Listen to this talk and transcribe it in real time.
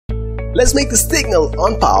Let's make the signal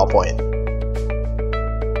on PowerPoint.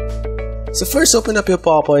 So first open up your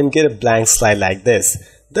PowerPoint, get a blank slide like this.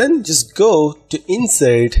 Then just go to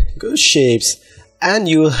Insert, go to Shapes, and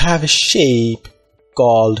you will have a shape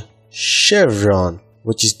called chevron,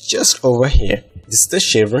 which is just over here. This is the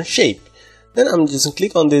chevron shape. Then I'm just going to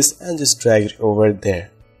click on this and just drag it over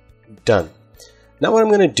there. Done. Now what I'm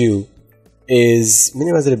going to do is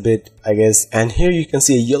minimize it a bit, I guess, and here you can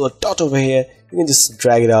see a yellow dot over here. You can just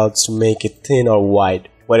drag it out to make it thin or wide,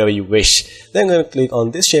 whatever you wish. Then I'm going to click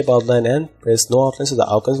on this shape outline and press no outline so the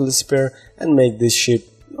outlines will disappear and make this shape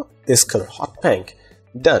this color, hot pink.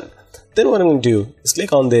 Done. Then what I'm going to do is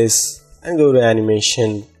click on this and go to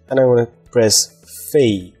animation, and I'm going to press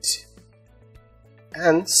fade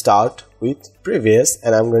and start with previous,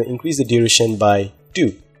 and I'm going to increase the duration by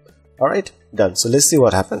 2. Alright, done. So let's see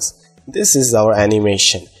what happens. This is our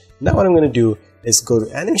animation. Now what I'm going to do is go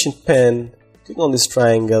to animation pen, click on this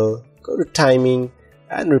triangle, go to timing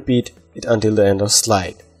and repeat it until the end of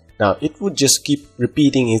slide. Now it would just keep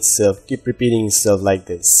repeating itself like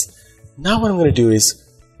this. Now what I'm going to do is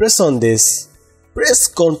press on this,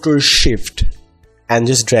 press Ctrl Shift and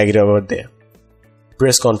just drag it over there.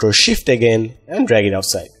 Press Ctrl Shift again and drag it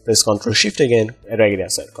outside. Press Ctrl Shift again and drag it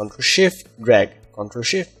outside. Ctrl Shift, drag. Ctrl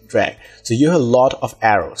Shift, drag. So you have a lot of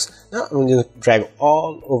arrows. Now I'm going to drag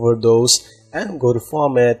all over those and go to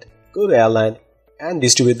Format, go to Align and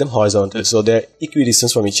distribute them horizontally so they're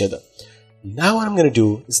equidistant from each other. Now what I'm going to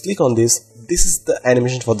do is click on this. This is the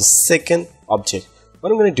animation for the second object.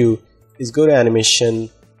 What I'm going to do is go to animation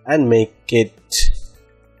and make it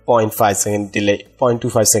 0.5 second delay,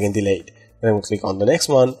 0.25 second delayed. Then I'm going to click on the next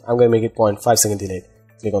one. I'm going to make it 0.5 second delayed.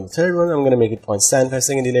 Click on the third one. I'm going to make it 0.75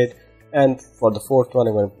 second delayed. And for the fourth one,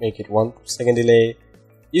 I'm going to make it 1 second delay.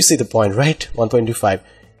 You see the point, right? 1.25.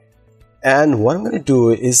 And what I'm going to do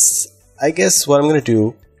is, I guess what I'm going to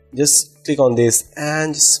do, just click on this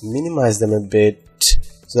and just minimize them a bit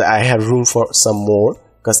so that I have room for some more,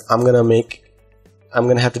 because I'm going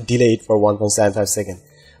to have to delay it for 1.75 seconds.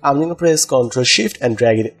 I'm going to press Ctrl Shift and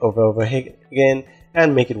drag it over here again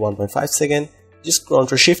and make it 1.5 seconds. Just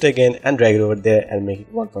Ctrl Shift again and drag it over there and make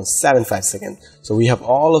it 1.75 seconds. So we have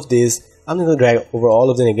all of this. I'm going to drag over all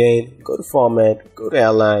of them again. Go to Format, go to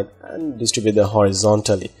Align and distribute them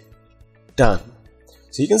horizontally. Done.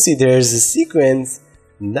 So you can see there's a sequence.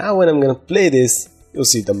 Now when I'm going to play this, you'll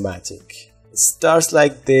see the magic. It starts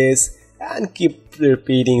like this and keep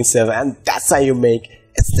repeating itself, and that's how you make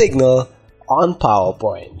a signal on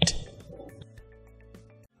PowerPoint.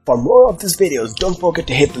 For more of these videos, don't forget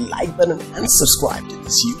to hit the like button and subscribe to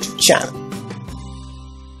this YouTube channel.